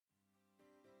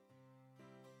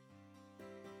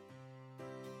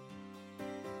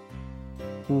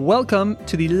Welcome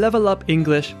to the Level Up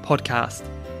English podcast,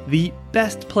 the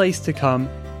best place to come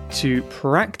to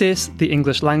practice the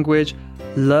English language,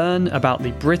 learn about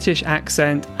the British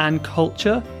accent and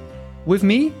culture, with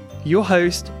me, your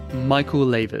host, Michael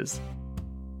Lavers.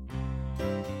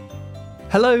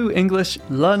 Hello, English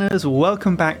learners.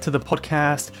 Welcome back to the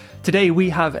podcast. Today we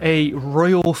have a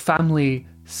royal family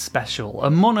special, a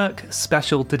monarch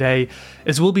special today,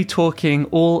 as we'll be talking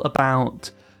all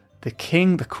about the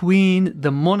king, the queen,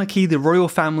 the monarchy, the royal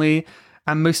family,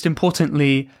 and most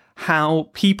importantly, how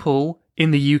people in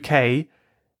the UK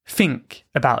think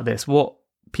about this, what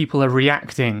people are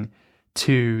reacting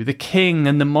to the king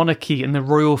and the monarchy and the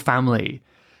royal family.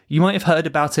 You might have heard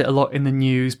about it a lot in the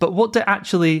news, but what do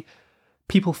actually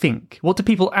people think? What do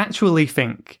people actually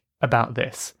think about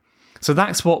this? So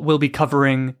that's what we'll be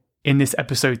covering in this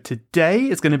episode today.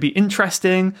 It's going to be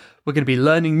interesting. We're going to be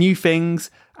learning new things,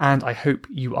 and I hope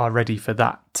you are ready for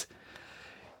that.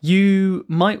 You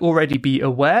might already be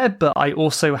aware, but I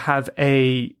also have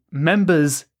a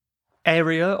members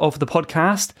area of the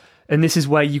podcast, and this is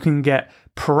where you can get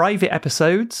private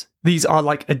episodes. These are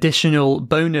like additional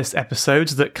bonus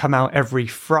episodes that come out every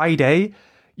Friday.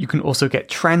 You can also get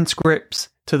transcripts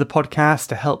to the podcast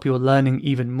to help your learning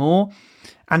even more.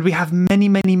 And we have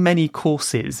many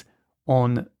courses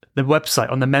on the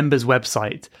website, on the members'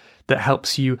 website, that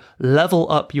helps you level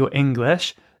up your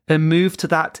English and move to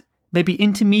that maybe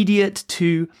intermediate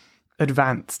to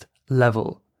advanced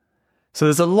level. So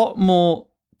there's a lot more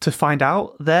to find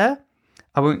out there.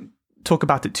 I won't talk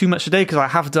about it too much today because I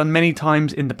have done many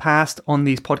times in the past on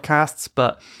these podcasts.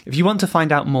 But if you want to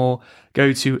find out more,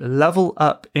 go to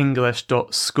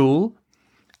levelupenglish.school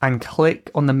and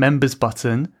click on the members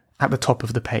button at the top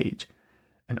of the page.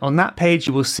 And on that page,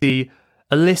 you will see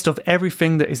a list of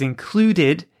everything that is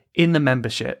included in the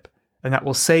membership. And that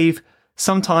will save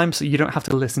some time so you don't have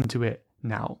to listen to it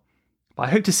now. But I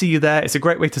hope to see you there. It's a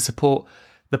great way to support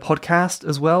the podcast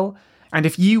as well. And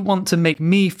if you want to make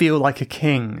me feel like a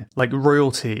king, like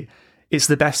royalty, it's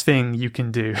the best thing you can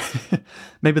do.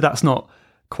 Maybe that's not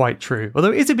quite true.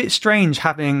 Although it is a bit strange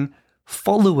having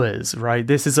followers, right?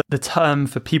 This is the term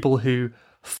for people who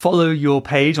follow your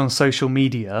page on social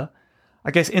media.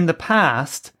 I guess in the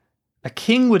past, a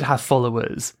king would have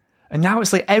followers. And now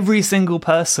it's like every single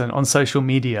person on social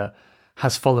media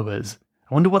has followers.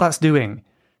 I wonder what that's doing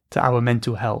to our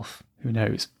mental health. Who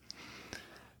knows?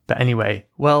 But anyway,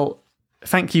 well,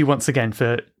 thank you once again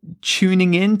for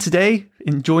tuning in today,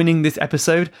 in joining this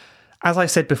episode. As I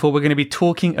said before, we're going to be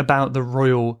talking about the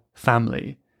royal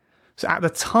family. So at the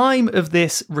time of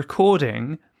this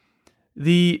recording,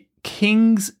 the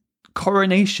king's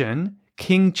coronation,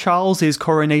 King Charles's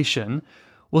coronation,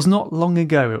 was not long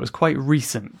ago. It was quite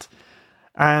recent.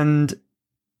 And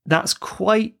that's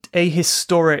quite a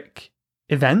historic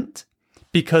event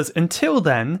because until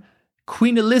then,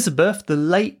 Queen Elizabeth, the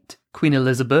late Queen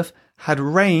Elizabeth, had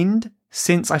reigned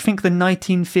since, I think, the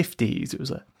 1950s. It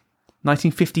was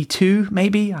 1952,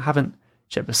 maybe? I haven't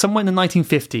checked, but somewhere in the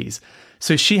 1950s.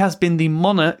 So she has been the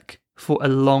monarch for a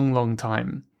long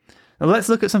time. Now let's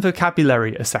look at some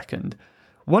vocabulary a second.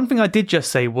 One thing I did just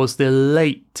say was the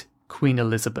late Queen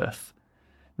Elizabeth.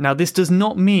 Now this does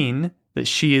not mean that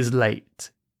she is late.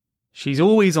 She's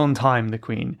always on time, the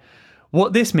Queen.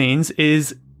 What this means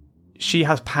is she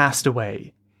has passed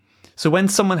away. So when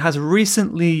someone has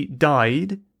recently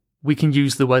died, we can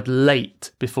use the word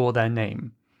late before their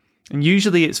name. And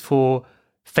usually it's for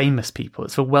famous people.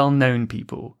 It's for well-known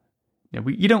people.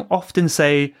 You don't often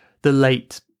say the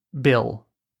late Bill.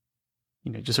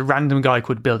 Just a random guy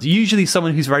called Bill. It's usually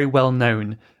someone who's very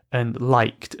well-known and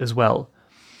liked as well.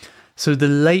 So the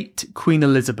late Queen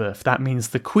Elizabeth, that means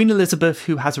the Queen Elizabeth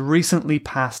who has recently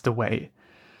passed away.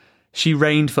 She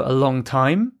reigned for a long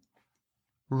time.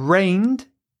 Reigned,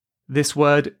 this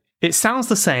word, it sounds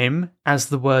the same as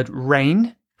the word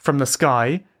rain from the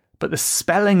sky, but the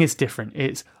spelling is different.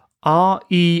 It's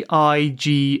R-E-I-G-N.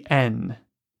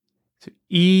 So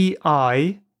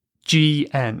E-I-G-N.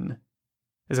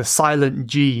 There's a silent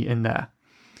G in there.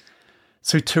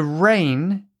 So to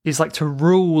reign is like to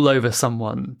rule over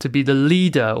someone, to be the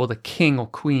leader or the king or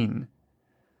queen.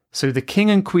 So the king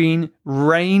and queen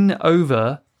reign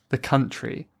over the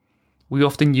country. We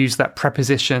often use that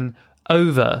preposition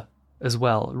over as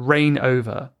well, reign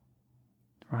over,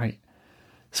 right?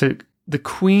 So the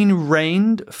queen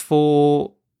reigned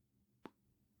for,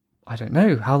 I don't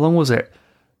know, how long was it?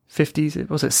 50s,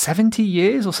 was it 70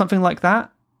 years or something like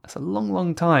that? That's a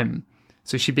long time.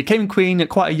 So she became queen at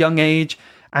quite a young age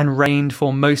and reigned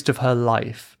for most of her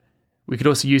life. We could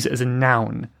also use it as a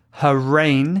noun. Her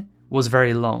reign was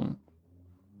very long.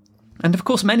 And of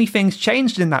course, many things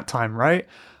changed in that time, right?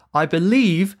 I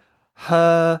believe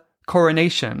her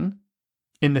coronation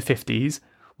in the 50s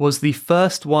was the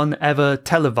first one ever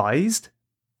televised,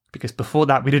 because before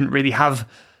that we didn't really have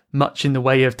much in the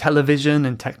way of television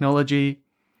and technology.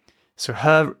 So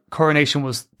her coronation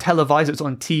was televised, it was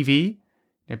on TV.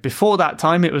 Before that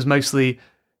time, it was mostly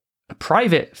a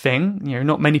private thing.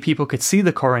 Not many people could see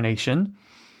the coronation.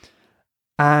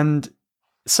 And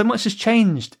so much has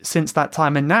changed since that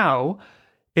time. And now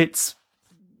it's,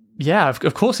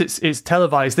 of course it's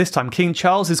televised this time. King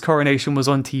Charles's coronation was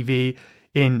on TV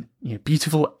in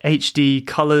beautiful HD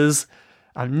colours.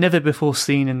 I've never before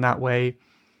seen in that way.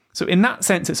 So in that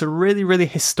sense, it's a really, really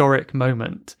historic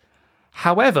moment.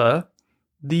 However,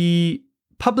 the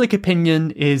public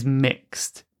opinion is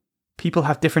mixed. People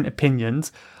have different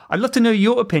opinions. I'd love to know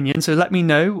your opinion, so let me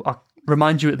know. I'll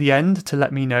remind you at the end to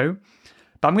let me know.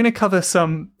 But I'm going to cover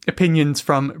some opinions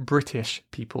from British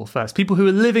people first, people who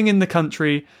are living in the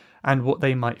country and what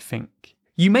they might think.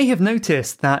 You may have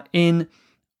noticed that in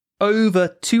over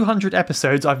 200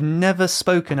 episodes, I've never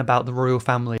spoken about the royal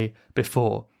family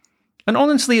before. And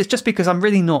honestly, it's just because I'm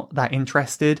really not that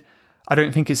interested. I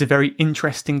don't think it's a very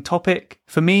interesting topic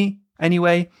for me,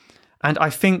 anyway. And I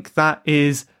think that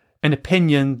is an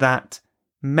opinion that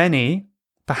many,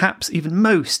 perhaps even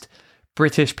most,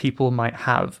 British people might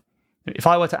have. If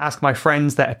I were to ask my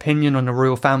friends their opinion on the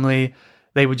royal family,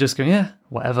 they would just go, yeah,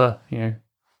 whatever,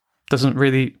 doesn't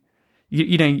really,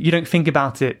 you don't think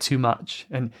about it too much.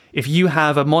 And if you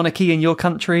have a monarchy in your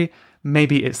country,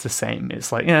 maybe it's the same.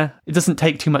 It's like, it doesn't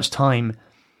take too much time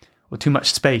or too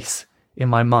much space in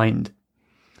my mind.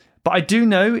 But I do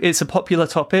know it's a popular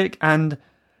topic, and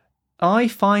I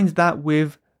find that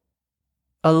with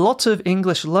a lot of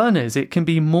English learners, it can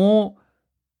be more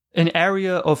an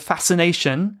area of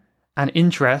fascination and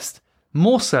interest,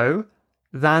 more so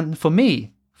than for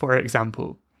me, for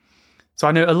example. So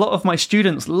I know a lot of my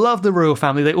students love the royal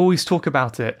family. They always talk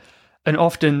about it. And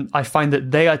often I find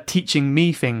that they are teaching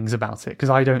me things about it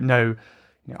because I don't know.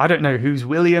 I don't know who's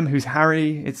William, who's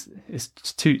Harry. It's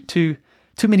too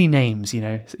many names,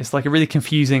 It's like a really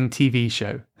confusing TV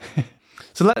show.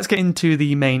 So let's get into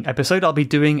the main episode. I'll be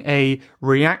doing a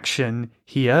reaction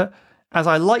here. As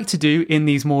I like to do in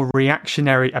these more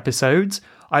reactionary episodes,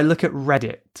 I look at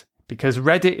Reddit, because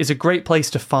Reddit is a great place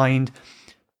to find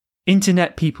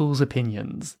internet people's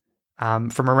opinions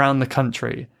from around the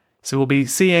country. So we'll be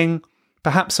seeing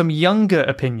perhaps some younger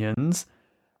opinions.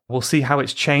 We'll see how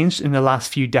it's changed in the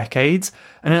last few decades.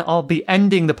 And then I'll be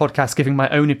ending the podcast giving my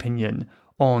own opinion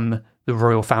on the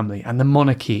royal family and the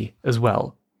monarchy as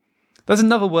well. There's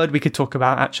another word we could talk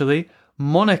about, actually.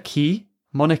 Monarchy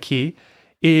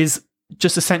is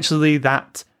just essentially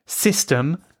that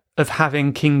system of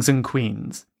having kings and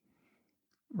queens.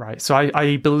 Right, so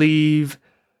I believe,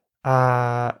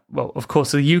 of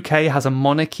course, the UK has a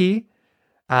monarchy.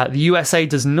 The USA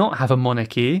does not have a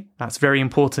monarchy. That's very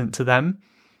important to them.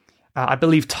 I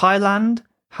believe Thailand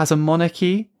has a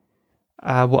monarchy.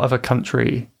 What other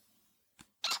country?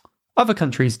 Other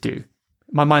countries do.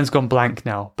 My mind's gone blank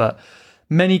now, but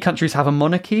many countries have a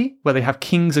monarchy where they have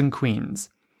kings and queens.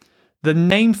 The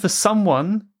name for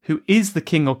someone who is the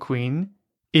king or queen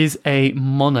is a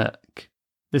monarch.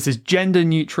 This is gender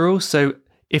neutral, so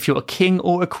if you're a king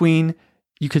or a queen,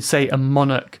 you could say a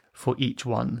monarch for each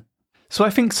one. So I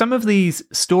think some of these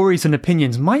stories and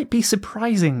opinions might be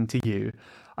surprising to you.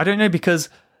 I don't know, because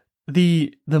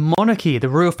the monarchy, the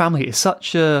royal family, is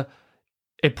such a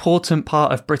important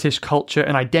part of British culture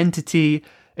and identity,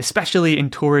 especially in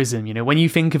tourism. When you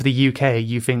think of the UK,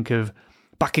 you think of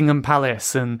Buckingham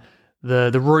Palace and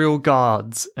the Royal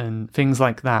Guards and things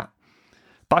like that.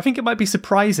 But I think it might be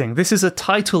surprising. This is a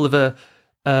title of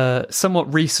a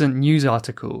somewhat recent news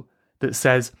article that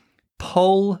says,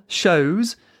 poll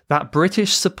shows that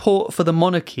British support for the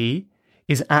monarchy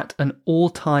is at an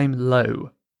all-time low.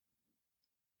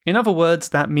 In other words,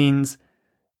 that means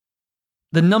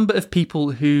the number of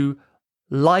people who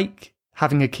like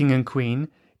having a king and queen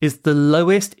is the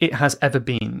lowest it has ever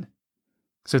been.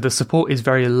 So the support is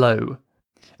very low.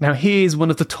 Now here's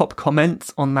one of the top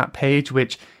comments on that page,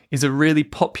 which is a really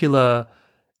popular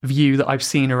view that I've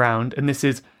seen around. And this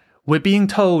is, we're being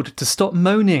told to stop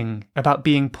moaning about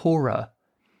being poorer.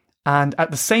 And at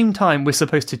the same time, we're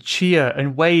supposed to cheer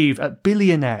and wave at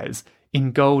billionaires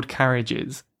in gold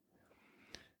carriages.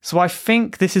 So I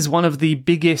think this is one of the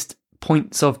biggest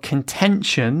points of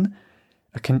contention.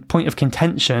 Point of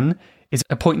contention is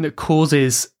a point that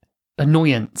causes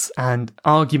annoyance and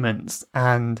arguments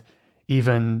and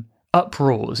even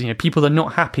uproars. People are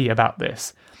not happy about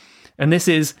this. And this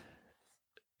is,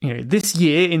 this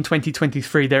year in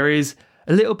 2023, there is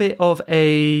a little bit of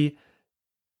a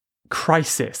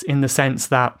crisis in the sense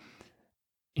that,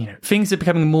 things are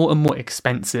becoming more and more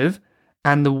expensive,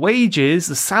 and the wages,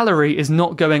 the salary is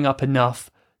not going up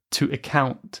enough to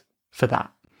account for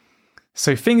that.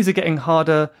 So things are getting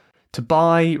harder to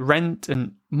buy, rent,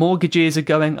 and mortgages are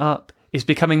going up. It's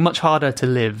becoming much harder to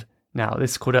live now.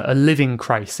 This is called a living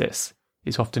crisis,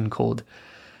 it's often called.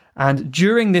 And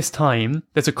during this time,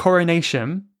 there's a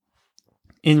coronation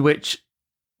in which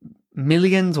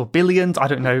millions or billions, I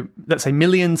don't know, let's say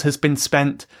millions has been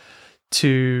spent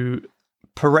to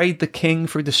parade the king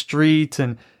through the street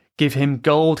and give him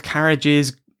gold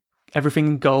carriages, everything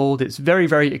in gold. It's very,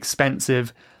 very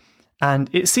expensive. And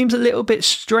it seems a little bit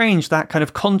strange, that kind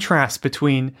of contrast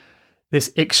between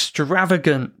this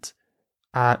extravagant,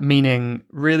 meaning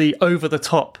really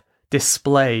over-the-top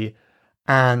display,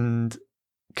 and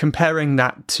comparing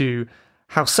that to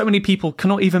how so many people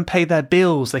cannot even pay their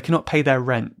bills, they cannot pay their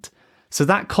rent. So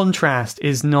that contrast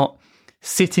is not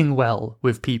sitting well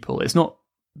with people. It's not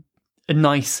a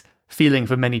nice feeling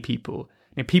for many people.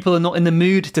 People are not in the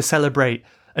mood to celebrate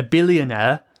a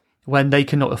billionaire when they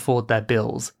cannot afford their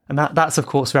bills. And that's, of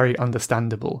course, very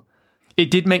understandable.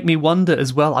 It did make me wonder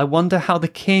as well. I wonder how the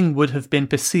king would have been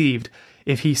perceived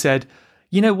if he said,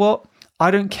 you know what? I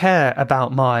don't care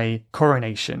about my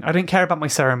coronation. I don't care about my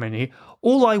ceremony.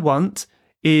 All I want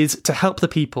is to help the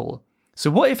people.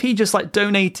 So what if he just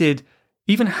donated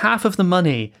even half of the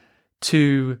money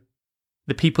to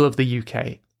the people of the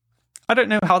UK? I don't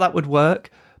know how that would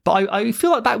work, but I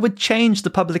feel like that would change the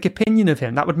public opinion of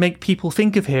him. That would make people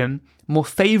think of him more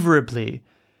favourably.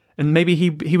 And maybe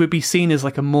he would be seen as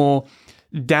a more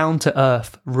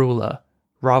down-to-earth ruler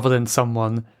rather than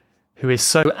someone who is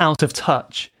so out of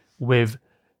touch with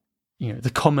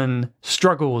the common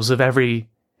struggles of every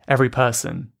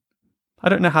person. I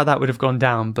don't know how that would have gone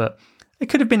down, but it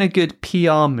could have been a good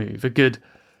PR move, a good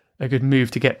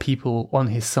move to get people on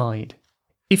his side.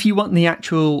 If you want the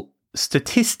actual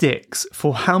statistics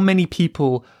for how many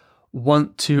people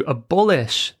want to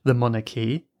abolish the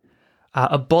monarchy,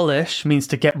 abolish means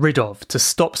to get rid of, to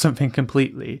stop something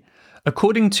completely.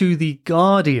 According to The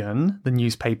Guardian, the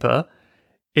newspaper,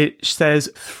 it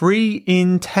says 3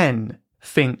 in 10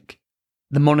 think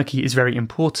the monarchy is very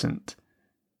important.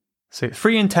 So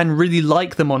 3 in 10 really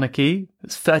like the monarchy.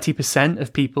 That's 30%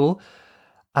 of people.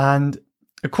 And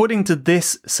according to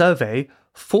this survey,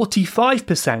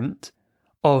 45%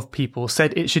 of people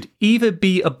said it should either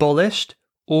be abolished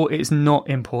or it's not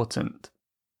important.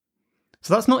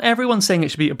 So that's not everyone saying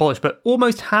it should be abolished, but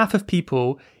almost half of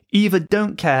people either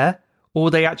don't care or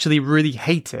they actually really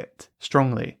hate it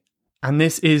strongly. And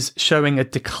this is showing a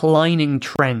declining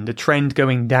trend, a trend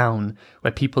going down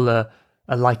where people are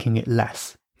liking it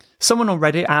less. Someone on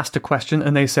Reddit asked a question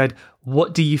and they said,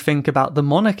 what do you think about the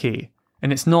monarchy?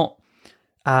 And it's not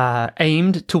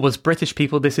aimed towards British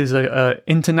people. This is an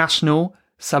international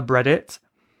subreddit.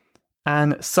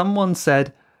 And someone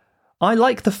said, I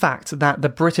like the fact that the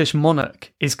British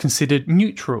monarch is considered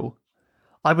neutral.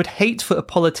 I would hate for a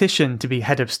politician to be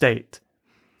head of state.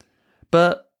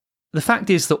 But the fact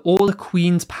is that all the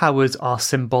Queen's powers are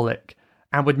symbolic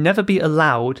and would never be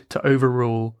allowed to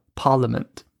overrule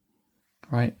Parliament.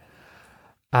 Right?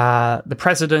 The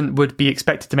president would be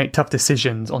expected to make tough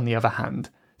decisions, on the other hand.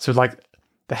 So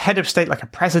the head of state, like a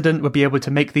president, would be able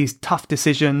to make these tough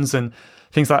decisions, and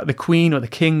things like the Queen or the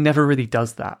King never really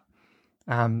does that.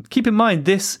 Keep in mind,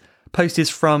 this post is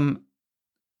from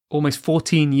almost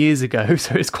 14 years ago,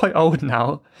 so it's quite old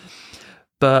now.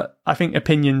 But I think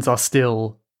opinions are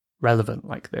still relevant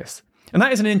like this. And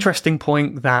that is an interesting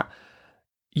point, that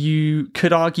you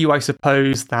could argue, I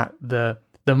suppose, that the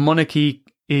monarchy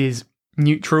is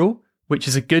neutral, which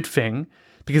is a good thing.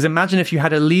 Because imagine if you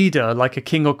had a leader like a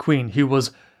king or queen who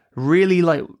was really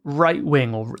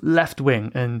right-wing or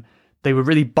left-wing, and they were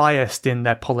really biased in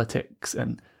their politics,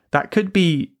 and that could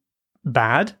be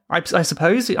bad, I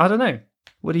suppose. I don't know.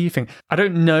 What do you think? I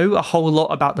don't know a whole lot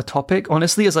about the topic,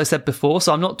 honestly, as I said before,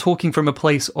 so I'm not talking from a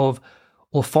place of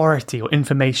authority or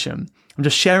information. I'm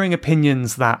just sharing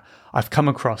opinions that I've come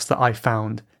across that I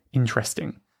found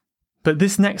interesting. But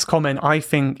this next comment, I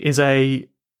think, is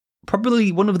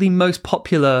probably one of the most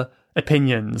popular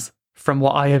opinions from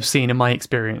what I have seen in my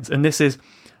experience. And this is,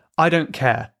 I don't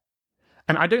care.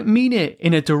 And I don't mean it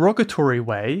in a derogatory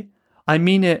way. I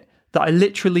mean it that I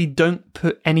literally don't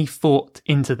put any thought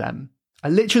into them. I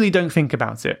literally don't think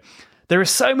about it. There are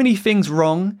so many things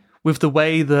wrong with the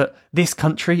way that this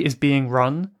country is being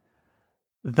run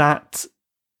that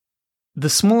the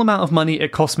small amount of money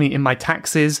it costs me in my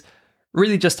taxes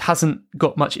really just hasn't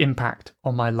got much impact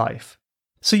on my life.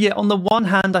 So yeah, on the one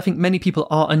hand, I think many people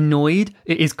are annoyed.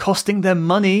 It is costing them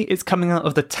money. It's coming out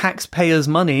of the taxpayers'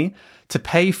 money to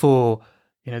pay for,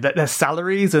 their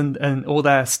salaries and all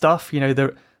their stuff.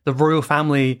 The royal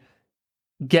family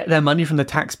get their money from the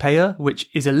taxpayer, which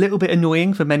is a little bit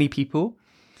annoying for many people.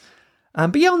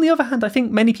 But yeah, on the other hand, I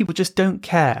think many people just don't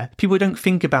care. People don't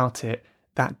think about it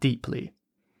that deeply.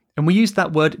 And we use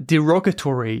that word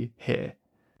derogatory here.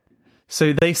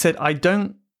 So they said, I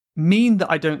don't mean that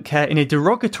I don't care in a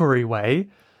derogatory way.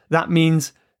 That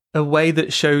means a way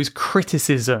that shows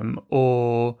criticism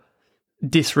or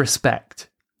disrespect.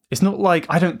 It's not like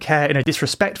I don't care in a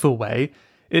disrespectful way.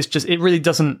 It's just, it really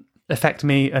doesn't affect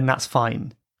me and that's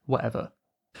fine. Whatever.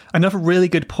 Another really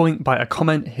good point by a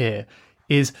comment here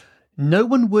is no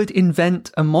one would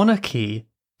invent a monarchy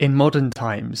in modern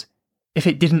times if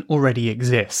it didn't already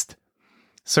exist.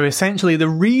 So essentially, the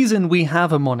reason we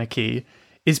have a monarchy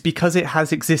is because it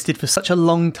has existed for such a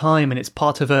long time and it's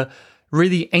part of a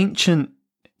really ancient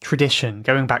tradition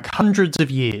going back hundreds of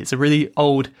years, a really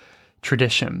old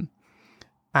tradition.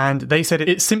 And they said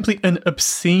it's simply an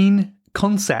obscene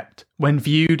concept when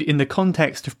viewed in the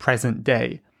context of present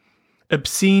day.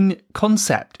 Obscene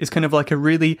concept is kind of like a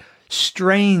really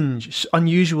strange,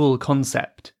 unusual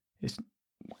concept. It's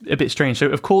a bit strange. So,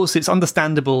 of course, it's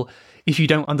understandable if you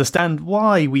don't understand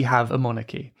why we have a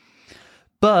monarchy.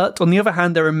 But on the other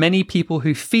hand, there are many people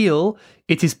who feel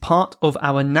it is part of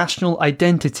our national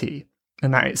identity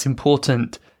and that it's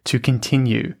important to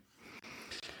continue.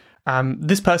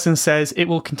 This person says it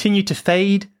will continue to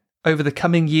fade over the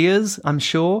coming years, I'm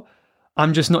sure.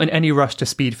 I'm just not in any rush to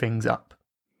speed things up.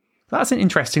 That's an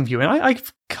interesting view. And I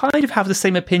kind of have the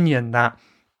same opinion that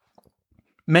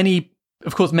many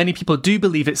people do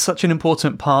believe it's such an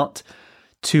important part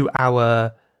to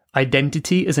our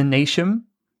identity as a nation.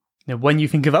 When you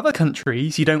think of other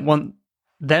countries, you don't want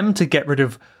them to get rid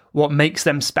of what makes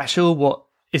them special, what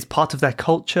is part of their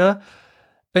culture.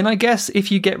 And I guess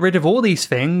if you get rid of all these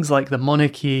things, like the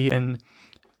monarchy and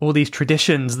all these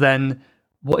traditions, then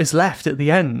what is left at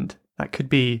the end? That could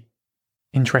be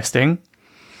interesting.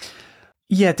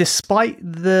 Yeah, despite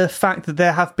the fact that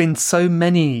there have been so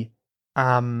many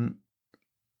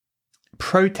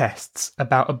protests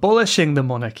about abolishing the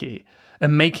monarchy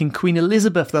and making Queen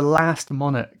Elizabeth the last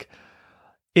monarch,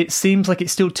 it seems like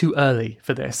it's still too early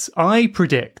for this.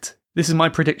 This is my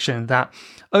prediction, that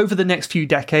over the next few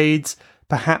decades,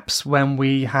 perhaps when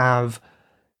we have,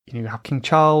 you have King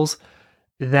Charles,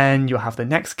 then you'll have the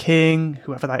next king,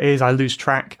 whoever that is, I lose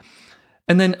track.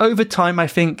 And then over time, I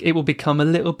think it will become a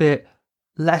little bit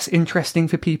less interesting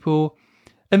for people.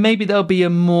 And maybe there'll be a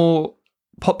more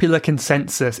popular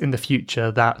consensus in the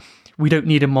future that we don't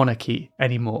need a monarchy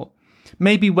anymore.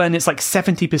 Maybe when it's like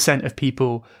 70% of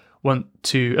people want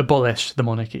to abolish the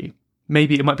monarchy.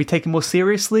 Maybe it might be taken more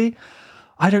seriously.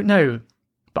 I don't know.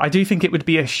 But I do think it would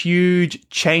be a huge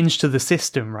change to the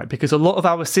system, right? Because a lot of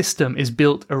our system is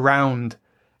built around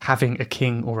having a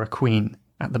king or a queen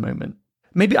at the moment.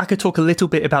 Maybe I could talk a little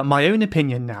bit about my own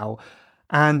opinion now.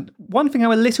 And one thing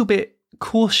I'm a little bit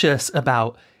cautious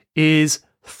about is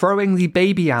throwing the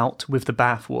baby out with the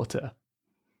bathwater.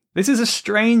 This is a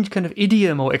strange kind of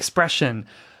idiom or expression,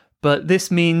 but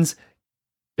this means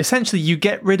essentially you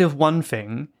get rid of one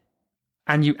thing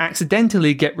and you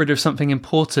accidentally get rid of something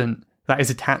important that is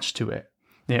attached to it.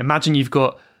 Imagine you've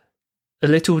got a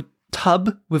little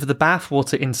tub with the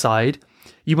bathwater inside.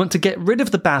 You want to get rid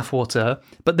of the bathwater,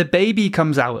 but the baby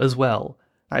comes out as well.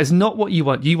 That is not what you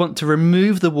want. You want to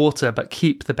remove the water, but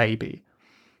keep the baby.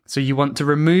 So you want to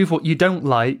remove what you don't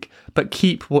like, but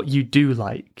keep what you do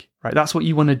like, right? That's what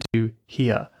you want to do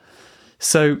here.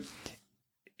 So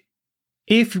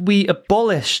if we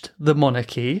abolished the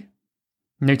monarchy,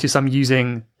 notice I'm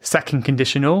using second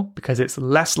conditional because it's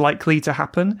less likely to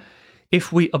happen.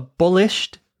 If we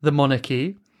abolished the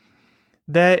monarchy,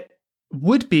 there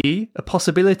would be a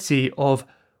possibility of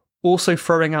also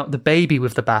throwing out the baby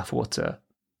with the bathwater.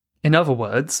 In other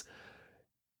words,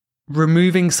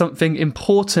 removing something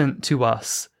important to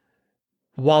us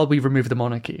while we remove the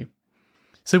monarchy.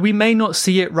 So we may not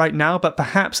see it right now, but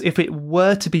perhaps if it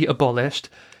were to be abolished,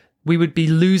 we would be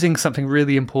losing something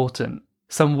really important,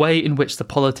 some way in which the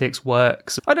politics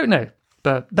works. I don't know,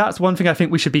 but that's one thing I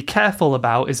think we should be careful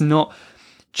about, is not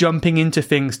jumping into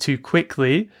things too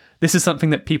quickly. This is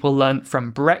something that people learned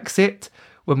from Brexit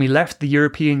when we left the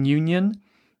European Union.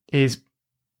 It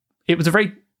was a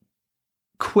very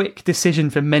quick decision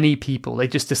for many people. They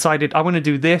just decided, I want to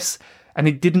do this, and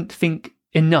they didn't think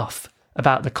enough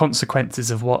about the consequences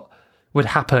of what would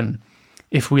happen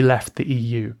if we left the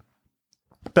EU.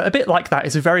 But a bit like that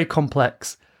is a very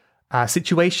complex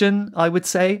situation, I would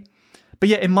say. But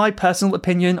yeah, in my personal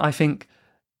opinion, I think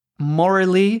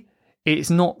morally, it's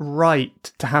not right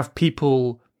to have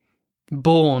people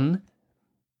born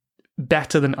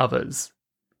better than others.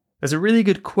 There's a really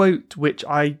good quote which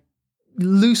I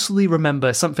loosely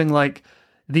remember, something like,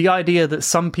 the idea that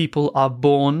some people are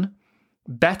born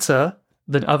better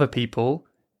than other people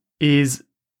is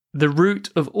the root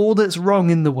of all that's wrong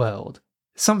in the world.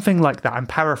 Something like that. I'm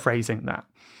paraphrasing that.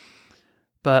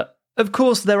 But of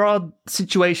course, there are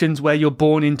situations where you're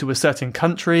born into a certain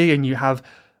country and you have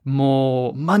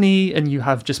more money and you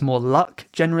have just more luck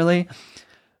generally.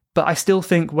 But I still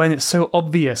think when it's so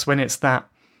obvious, when it's that,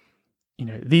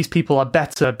 these people are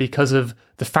better because of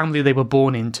the family they were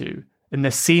born into, and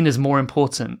they're seen as more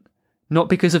important, not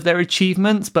because of their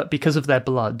achievements, but because of their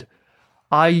blood.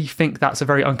 I think that's a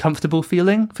very uncomfortable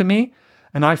feeling for me,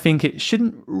 and I think it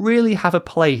shouldn't really have a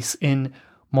place in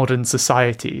modern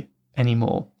society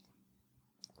anymore.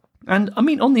 And I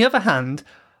mean, on the other hand,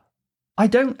 I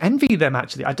don't envy them,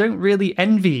 actually. I don't really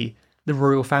envy the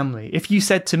royal family. If you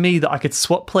said to me that I could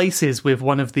swap places with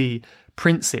one of the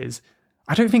princes,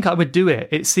 I don't think I would do it.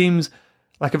 It seems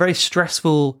like a very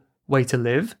stressful way to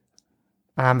live.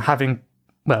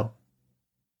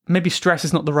 Maybe stress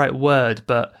is not the right word,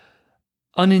 but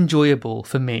unenjoyable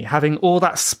for me. Having all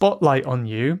that spotlight on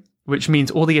you, which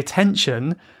means all the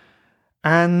attention,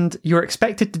 and you're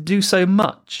expected to do so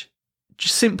much,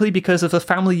 just simply because of the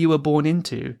family you were born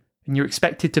into, and you're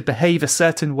expected to behave a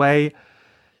certain way.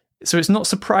 So it's not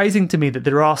surprising to me that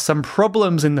there are some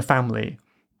problems in the family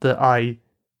that I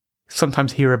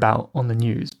sometimes hear about on the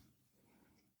news.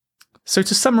 So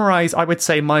to summarize, I would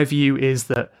say my view is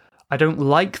that I don't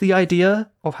like the idea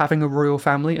of having a royal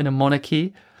family and a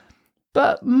monarchy,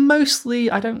 but mostly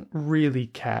I don't really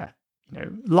care.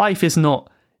 Life is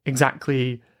not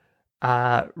exactly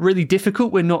really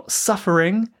difficult. We're not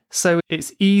suffering, so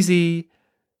it's easy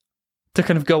to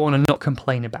kind of go on and not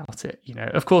complain about it.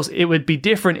 Of course, it would be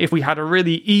different if we had a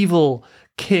really evil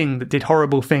king that did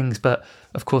horrible things, but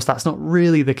of course, that's not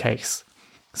really the case.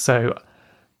 So,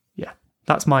 yeah,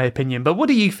 that's my opinion. But what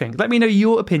do you think? Let me know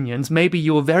your opinions. Maybe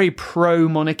you're very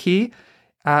pro-monarchy,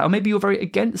 or maybe you're very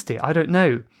against it. I don't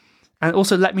know. And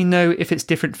also let me know if it's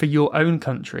different for your own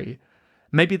country.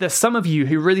 Maybe there's some of you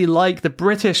who really like the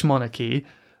British monarchy,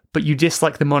 but you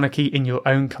dislike the monarchy in your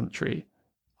own country.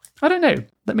 I don't know.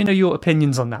 Let me know your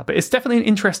opinions on that. But it's definitely an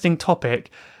interesting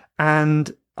topic,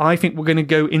 and I think we're going to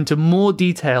go into more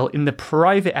detail in the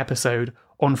private episode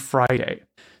on Friday.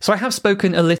 So I have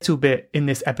spoken a little bit in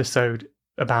this episode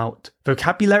about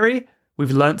vocabulary.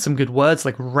 We've learnt some good words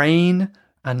like reign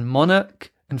and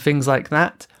monarch and things like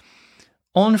that.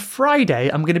 On Friday,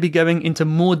 I'm going to be going into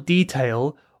more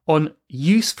detail on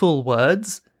useful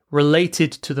words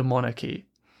related to the monarchy.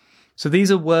 So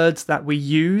these are words that we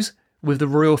use with the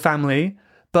royal family,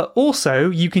 but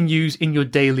also you can use in your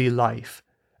daily life.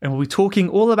 And we'll be talking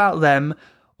all about them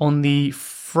on the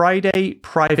Friday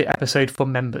private episode for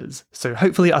members. So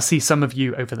hopefully I'll see some of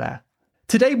you over there.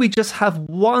 Today we just have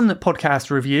one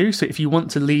podcast review. So if you want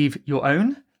to leave your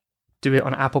own, do it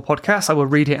on Apple Podcasts. I will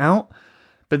read it out.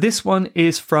 But this one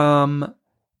is from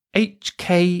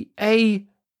HKALJABR.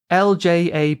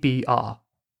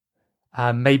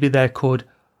 Maybe they're called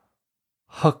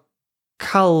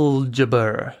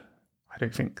Hukaljaber. I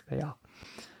don't think they are.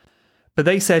 But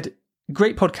they said,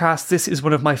 great podcast. This is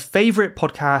one of my favorite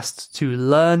podcasts to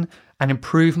learn and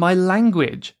improve my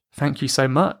language. Thank you so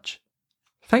much.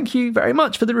 Thank you very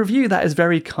much for the review. That is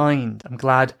very kind. I'm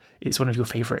glad it's one of your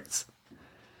favorites.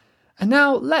 And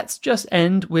now let's just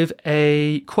end with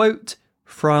a quote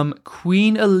from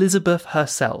Queen Elizabeth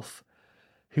herself,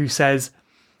 who says,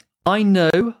 I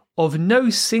know of no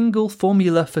single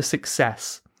formula for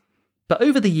success, but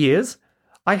over the years,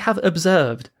 I have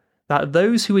observed that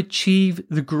those who achieve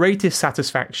the greatest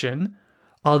satisfaction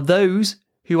are those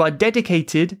who are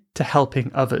dedicated to helping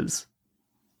others.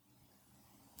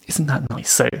 Isn't that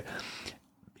nice? So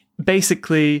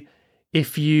basically,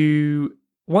 if you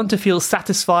want to feel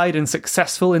satisfied and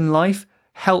successful in life,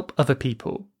 help other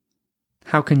people.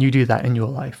 How can you do that in your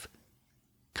life?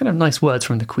 Kind of nice words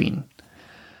from the Queen.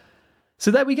 So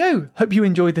there we go. Hope you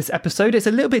enjoyed this episode. It's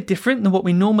a little bit different than what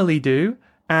we normally do.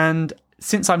 And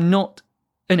since I'm not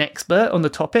an expert on the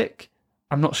topic,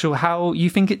 I'm not sure how you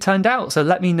think it turned out. So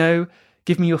let me know,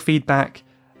 give me your feedback,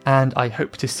 and I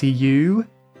hope to see you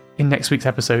in next week's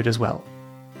episode as well.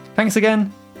 Thanks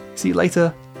again. See you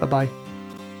later. Bye-bye.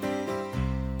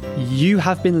 You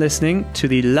have been listening to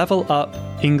the Level Up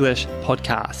English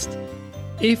podcast.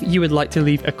 If you would like to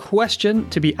leave a question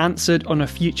to be answered on a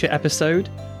future episode,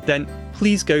 then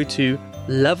please go to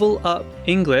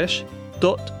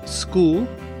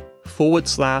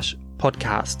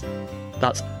levelupenglish.school/podcast.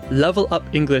 That's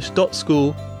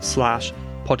levelupenglish.school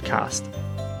patreon.com/podcast.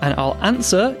 And I'll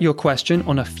answer your question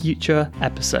on a future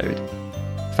episode.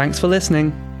 Thanks for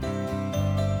listening.